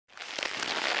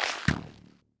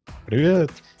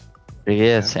Привет.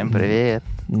 Привет, всем привет.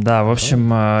 Да, в общем,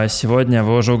 сегодня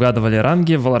вы уже угадывали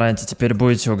ранги в Valorant, теперь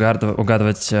будете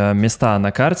угадывать места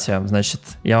на карте. Значит,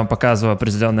 я вам показываю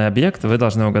определенный объект, вы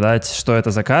должны угадать, что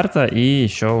это за карта, и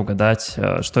еще угадать,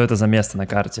 что это за место на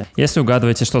карте. Если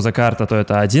угадываете, что за карта, то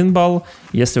это 1 балл,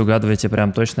 если угадываете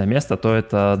прям точное место, то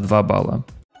это 2 балла.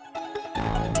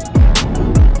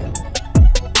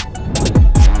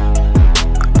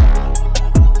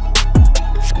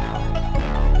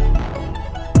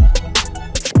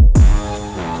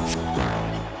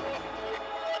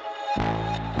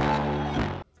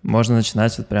 Можно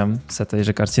начинать вот прям с этой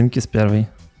же картинки, с первой.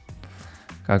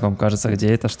 Как вам кажется,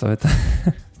 где это, что это?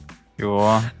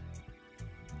 Его.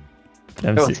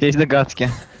 Прям есть догадки.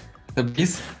 Это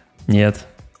Бриз? Нет,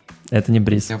 это не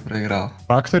Бриз. Я проиграл.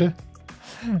 Фактори?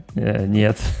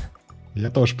 Нет.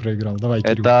 Я тоже проиграл. Давай,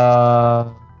 Кирилл.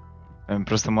 Это...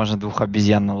 Просто можно двух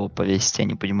обезьян на лоб повесить, я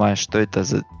не понимаю, что это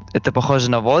за... Это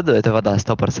похоже на воду, это вода,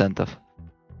 100%.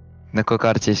 На какой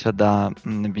карте есть вода?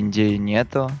 На бинде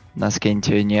нету, на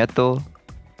скенте нету,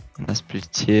 на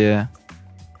сплите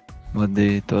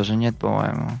воды тоже нет,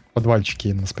 по-моему. В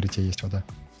подвальчике на сприте есть вода.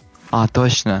 А,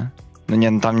 точно. Ну не,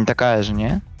 ну там не такая же,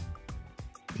 не?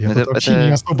 Я тут вообще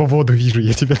не особо воду вижу,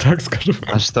 я тебе так скажу.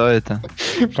 А что это?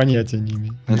 Понятия не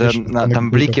имею.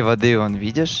 Там блики воды, вон,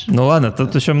 видишь? Ну ладно,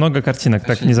 тут еще много картинок,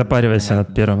 так не запаривайся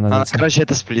над первым. Короче,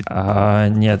 это сплит.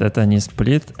 Нет, это не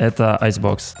сплит, это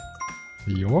айсбокс.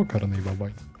 Ёкарный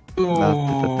бабай. Да,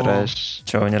 это трэш.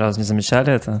 Че, вы ни разу не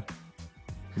замечали это?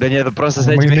 Да нет, это просто с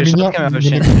Мы этими на решетками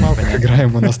вообще минималках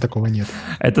играем, у нас такого нет.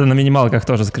 Это на минималках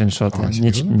тоже скриншоты.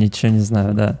 Ничего не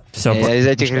знаю, да. Все. Я из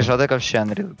этих решеток вообще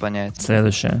Unreal, понять.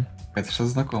 Следующее. Это что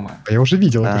знакомое? Я уже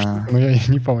видел эту штуку, но я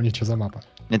не помню, что за мапа.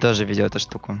 Я тоже видел эту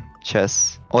штуку.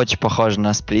 Сейчас. Очень похоже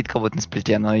на сплит, как будто на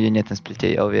сплите, но ее нет на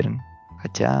сплите, я уверен.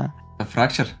 Хотя... Это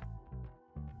фракчер?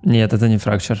 Нет, это не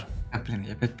фракчер. А, блин,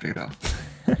 я опять проиграл.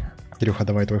 Кирюха,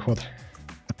 давай твой ход.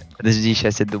 Подожди,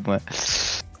 сейчас я думаю.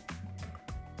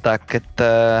 Так,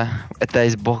 это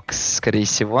айсбокс, скорее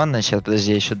всего. Но сейчас, подожди,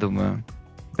 я еще думаю.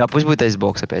 А пусть будет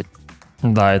айсбокс опять.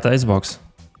 Да, это айсбокс.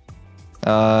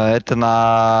 Это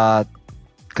на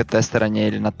КТ-стороне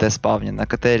или на Т-спавне. На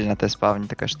КТ или на Т-спавне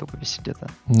такая штука висит где-то.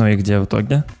 Ну и где в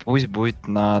итоге? Пусть будет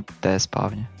на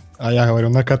Т-спавне. А я говорю,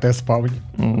 на КТ-спавне.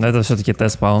 Это все-таки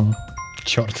Т-спаун.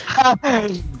 Черт.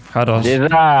 Хорош.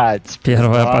 Лежать!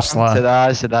 Первая пошла.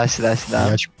 Сюда.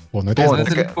 О, ну это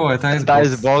Это легко, это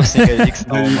айсбокс.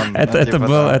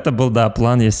 Это был, да,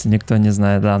 план, если никто не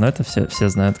знает. Да, но это все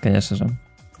знают, конечно же.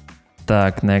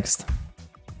 Так, next.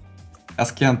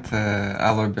 Аскент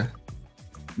Алоби.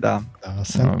 Да.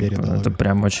 Сент передал. Это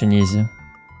прям очень изи.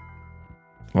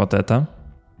 Вот это.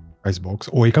 Айсбокс.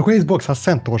 Ой, какой айсбокс?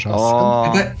 Ассент тоже.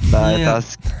 О, да, это...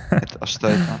 Что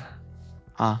это?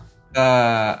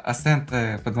 Ассент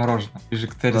подморожено. Ближе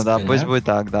к террису. Ну да, пусть будет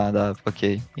так, да,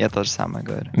 окей. Я тоже самое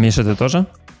говорю. Миша, ты тоже?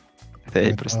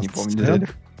 Я просто не помню.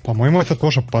 По-моему, это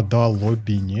тоже под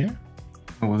лобби, не?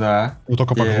 Ну да. Ну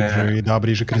только поглубже, и да,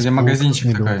 ближе к Где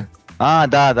магазинчик такой.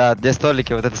 Да, где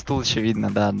столики, вот этот стул еще видно,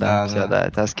 да,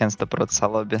 это Аскен 100%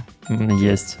 лобби.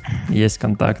 Есть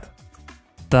контакт.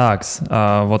 Так,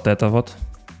 вот это вот.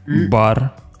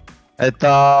 Бар.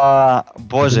 Это...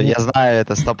 Боже, я знаю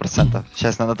это 100%.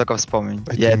 Сейчас надо только вспомнить.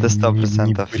 Я это 100%.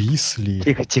 Не Бриз ли?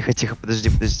 Тихо, подожди.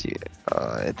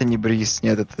 Это не Бриз,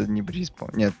 нет, это не Бриз.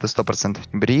 Нет, это 100%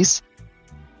 не Бриз.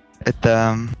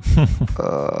 Это...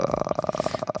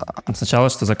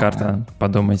 Сначала что за карта?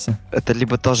 Подумайте. Это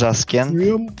либо тоже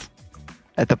Аскен.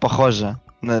 Это похоже.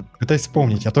 Пытаюсь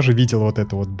вспомнить, я тоже видел вот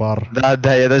это вот бар.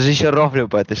 Да, я даже еще рофлю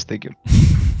по этой штуке.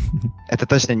 Это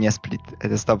точно не сплит.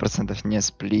 Это 100% не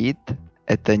сплит.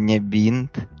 Это не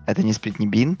бинт. Это не сплит, не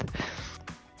бинт.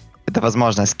 Это,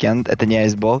 возможно, скент. Это не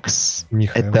айсбокс.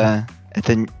 Mikhail.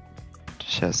 Это...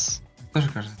 Сейчас. Тоже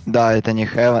кажется. Да, это не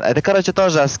Heaven. Это, короче,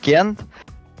 тоже аскент.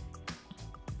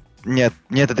 Нет,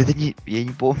 это не... Я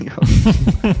не помню.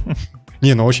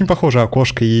 Не, ну очень похоже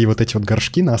окошко и вот эти вот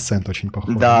горшки на Ассент очень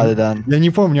похожи. Да. Я не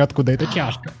помню, откуда эта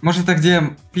чашка. Может, это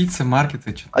где пицца, маркет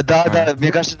и что-то? Да,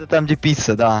 мне кажется, это там, где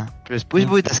пицца, да. Пусть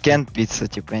будет аскент пицца,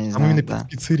 типа, я не знаю. Именно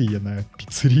пиццерия, да.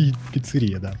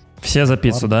 Пиццерия, да. Все за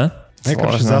пиццу, да? Я,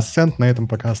 короче, за Ассент на этом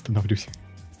пока остановлюсь.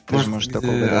 Может,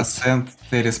 где Ассент,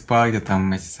 Терриспа, где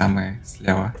там эти самые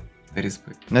слева.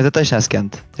 Ну это точно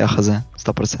аскент, я хз,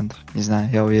 100%, не знаю,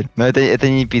 я уверен. Но это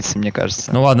не пицца, мне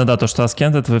кажется. Ну ладно, да, то, что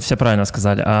аскент, это вы все правильно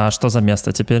сказали. А что за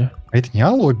место теперь? Это не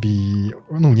лобби,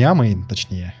 ну не мейн,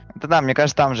 точнее. Это да, мне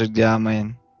кажется, там же, где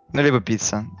мейн. Ну либо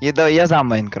пицца. Я за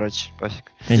мейн, короче,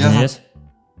 пофиг. Есть?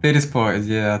 Терриспа,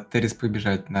 где от Терриспы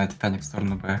бежать на Титаник в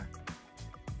сторону Б.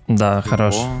 Да,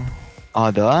 хорош.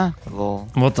 А, да? Лол.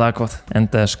 Вот так вот,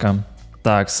 НТшка.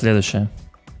 Так, следующее.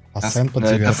 Асцен под Ну,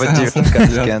 это девятку. под девятка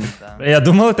скин, да. Я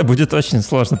думал, это будет очень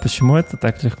сложно. Почему это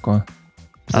так легко?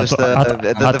 Потому что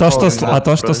это то,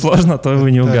 что просто. сложно, то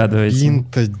вы не угадываете.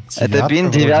 Это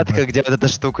бин девятка, где вот эта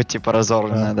штука типа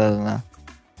разорванная, да.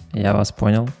 Я вас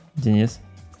понял, Денис.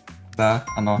 Да,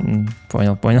 оно.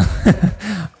 Понял.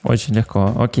 Очень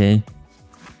легко, окей.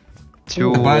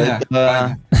 Тю, Баня,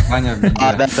 это- Баня в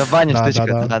А, да, это баня Да,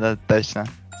 штучка, да. да, точно.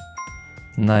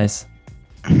 Найс.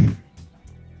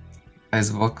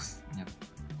 Айсбокс. Нет.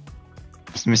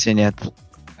 В смысле нет.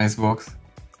 Айсбокс.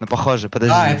 Ну, похоже,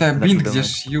 подожди. А, это дай бинт, где подумать.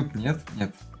 шьют, нет?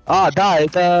 Нет. А, да,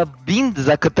 это бинт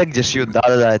за КТ, где шьют, да,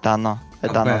 это оно.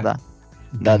 Это оно,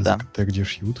 да. Да. Ты где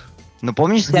шьют? Ну,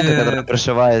 помнишь стенка, Где которая это?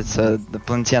 прошивается до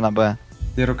планете Б?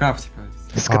 Где рукав, типа.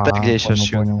 С КТ, где еще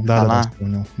шьют? Понял. Да, Она.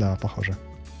 понял. Да, похоже.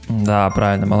 Да,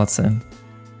 правильно, молодцы.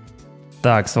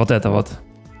 Так, вот это вот.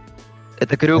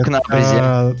 Это крюк на Это,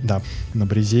 брезе. Да, на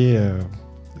брезе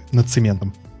над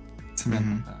цементом.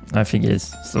 Цемент. да. Офигеть.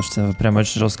 Слушайте, вы прям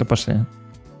очень жестко пошли.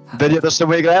 Да нет, то что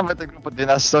мы играем в эту игру по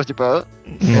 12 часов, типа...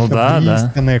 Ну Это да, Breeze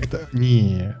да. Connect.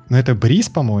 Не, ну это бриз,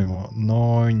 по-моему,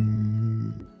 но...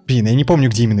 Блин, я не помню,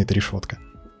 где именно эта решетка.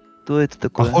 Что это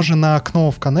такое? Похоже на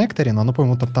окно в коннекторе, но оно,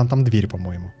 по-моему, там дверь,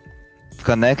 по-моему. В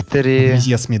коннекторе...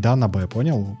 Везде с мида на Б,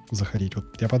 понял? Заходить. Вот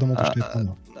я подумал, что это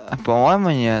оно. По-моему,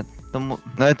 нет. Ну,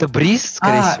 это бриз,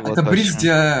 скорее всего, это бриз,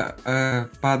 точно. где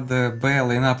под Б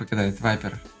лайнапы кидает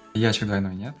вайпер. Ящик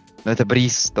двойной, нет? Ну, это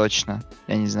бриз, точно.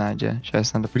 Я не знаю, где.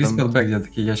 Сейчас надо Бриз подумать. под Б, где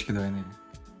такие ящики двойные.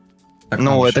 Так,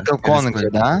 Ну, там это еще как кон, перед где,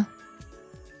 собой. да?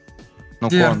 Ну,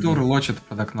 Где кон. Артур лочит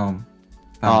под окном.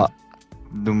 А,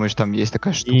 Там. думаешь, там есть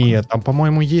такая штука? Нет, там,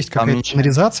 по-моему, есть Там какая-то ничего.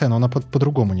 канализация, но она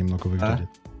по-другому немного выглядит.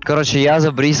 Короче, я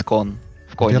за бриз кон.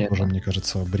 В Вот я коне. тоже, мне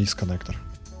кажется, бриз коннектор.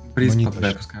 Бриз ну, не под Б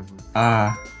точно. пускай будет.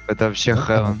 А, Это вообще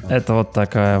heaven. Это вот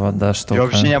такая вот, да, штука. Я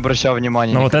вообще не обращал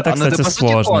внимания. Ну вот это, никогда. А, ну, кстати, по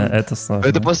сути, сложно. кон. Это сложно.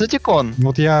 Это по сути кон.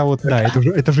 Вот я вот, да,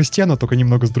 это же стена, только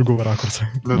немного с другого ракурса.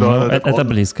 Ну, это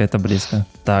близко, это близко.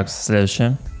 Так,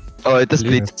 следующее. О, это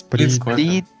сплит. Сплит.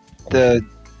 Сплит. кофе.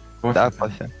 Да,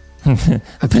 кофе.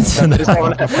 В принципе,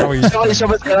 да. Что еще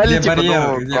бы сказали, Где типа, барьер?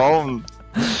 ну, Где? каун.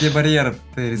 Где барьер?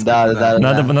 Ты Да.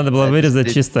 Надо было Это вырезать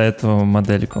сплит. чисто эту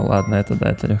модельку. Ладно, это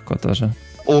да, это легко тоже.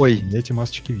 Ой, Я эти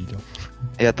масочки видел.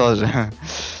 я тоже.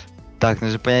 Так,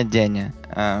 нужно понять, где они.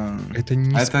 Это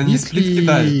не А это не сплит ли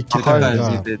Китай? Китай, Китай,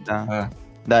 да. Сплит, да. А,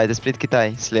 Да, это сплит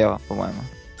Китай, слева, по-моему.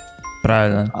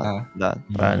 Правильно, а. Да.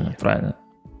 правильно.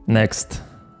 Next.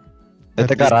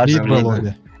 Это гараж. сплит видно.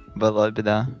 Володи. Было,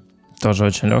 да. Тоже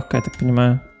очень легко, я так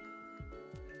понимаю.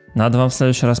 Надо вам в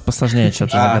следующий раз посложнее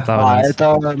что-то А, заготавливать.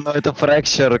 Это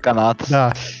fracture канат.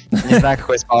 Да, Не знаю,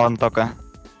 какой спаун только.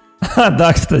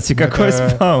 Да, кстати, какой Это-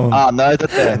 спаун. А, ну это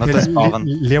Т, ну это Т спаун.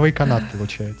 левый канат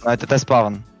получается. Ну это Т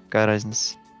спаун. Какая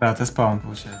разница? Да, ты спаун,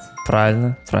 получается.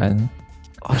 Правильно.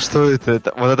 А что это?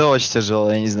 Вот это очень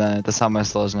тяжело, я не знаю, это самое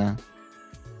сложное.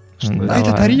 Что Да. А это?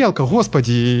 это тарелка,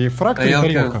 господи, фрактор и Тарелка.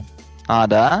 тарелка. А,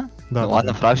 да? Да, Ну да,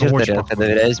 ладно, да. фрактур Ну, очень тарелка, похоже.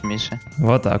 доверяюсь Мише.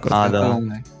 Вот так вот. А, да.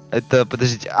 Полный. Это,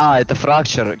 подождите, это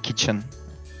fracture kitchen.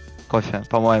 Кофе,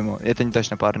 по-моему. Это не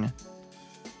точно парни.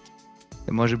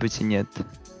 И может быть и нет.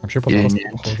 Вообще Или по-просто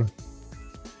нет. похоже.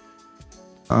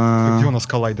 А, Где у нас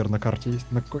коллайдер на карте есть?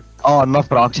 На какой? на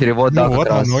фракчере, вот, да, Ну вот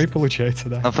как раз. оно и получается,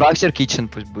 да. На фракчер kitchen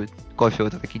пусть будет. Кофе,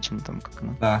 вот это kitchen там как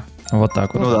оно. Да. Вот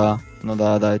так вот. Ну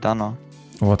да, это оно.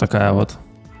 Вот такая вот.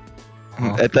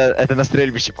 О. Это на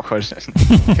стрельбище похоже.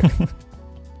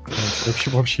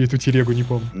 Вообще эту телегу не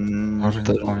помню. Тоже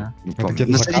не помню. Не Это помню.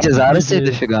 где-то Ну, за смотрите, картой зарослей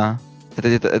где- дофига.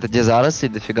 Это где зарослей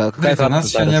дофига. Какая Смотрите, у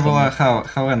нас карта еще не зарослей? было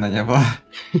Хавена, не было.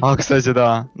 А, кстати,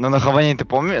 да. Ну, на Хаване ты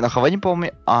помнишь? На Хаване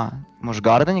помню. Может,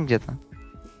 Гардене где-то?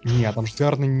 Нет, там же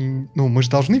наверное, не... Ну, мы же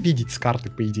должны видеть с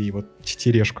карты, по идее, вот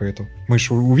тележку эту. Мы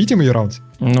же увидим ее раунд?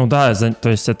 Ну да, то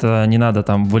есть это не надо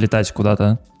там вылетать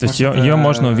куда-то. То есть Может, ее это-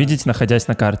 можно увидеть, находясь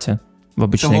на карте в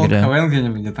обычной Целон игре. Хавен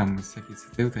где-нибудь, где там всякие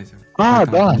цветы вот эти.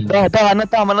 Да, она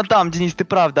там, Денис, ты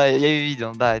прав, да, я ее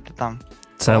видел, да, это там.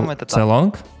 По-моему, это так.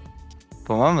 Целонг?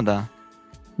 По-моему, да.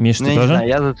 Миш, Ну, ты я не тоже? знаю,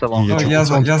 я за целом. Нет, Ну, я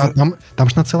за- Там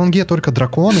же на целонге только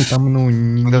драконы, там, ну,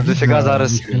 не Да видно дофига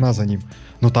зарослей. ни хрена за ним.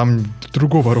 Ну, там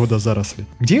другого рода заросли.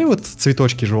 Где вот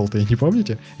цветочки желтые, не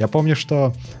помните? Я помню,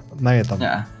 что на этом,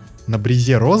 Не. на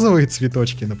брезе розовые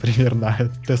цветочки, например, на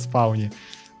Т-спауне.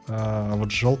 А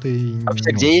вот желтые...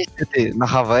 Вообще, где есть цветы? На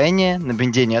Хавене, на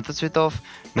Бенде нету цветов,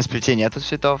 на Сплите нету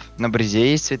цветов, на Брезе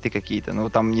есть цветы какие-то, ну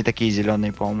там не такие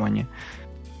зеленые, по-моему, они.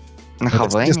 На Ты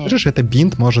Хавене? слышишь, это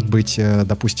бинт может быть,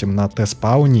 допустим, на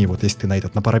Т-спауне, вот если ты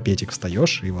на парапетик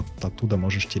встаешь, и вот оттуда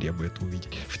можешь теребу это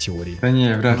увидеть в теории. Да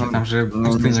не, вряд ли, Ну, там же ну,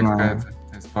 не пустыня знаю.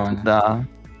 какая-то. Спауне. Да.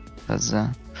 Хз.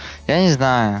 Я не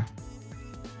знаю.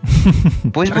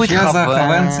 Пусть будет Я за ХВ.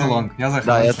 Хавенцелонг. Я за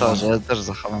Да, я Хавенцелонг. тоже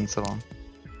за Хавенцелонг.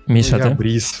 Миша, Я ты?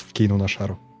 бриз вкину на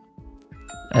шару.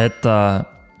 Это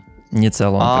не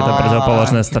целом, это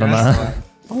противоположная сторона.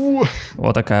 О,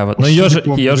 Вот такая вот. Но Вообще ее не же,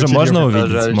 помню, ее же очень можно люблю.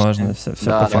 увидеть, Жаль, можно, что- все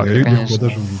Да, по факту. рыбу конечно.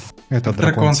 даже увидеть. Это Дракон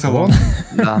дракон Целон. Целон.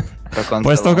 Да, дракон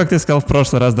После того, целом. как ты сказал в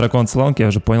прошлый раз дракон Слонг, я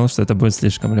уже понял, что это будет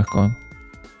слишком легко.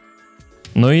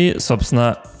 Ну и,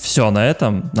 собственно, все на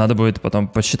этом. Надо будет потом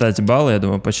посчитать баллы. Я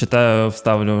думаю, посчитаю,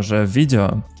 вставлю уже в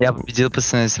видео. Я победил,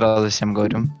 пацаны, сразу всем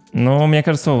говорю. Ну, мне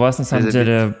кажется, у вас на самом Без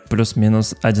деле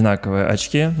плюс-минус одинаковые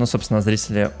очки. Ну, собственно,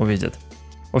 зрители увидят.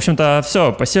 В общем-то,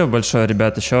 все. Спасибо большое,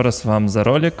 ребят, еще раз вам за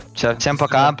ролик. Всем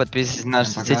пока, подписывайтесь на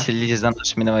наши Всем соцсети, пока. следите за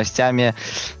нашими новостями,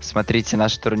 смотрите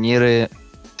наши турниры.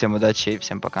 Всем удачи и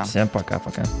всем пока. Всем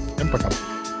пока-пока. Всем пока.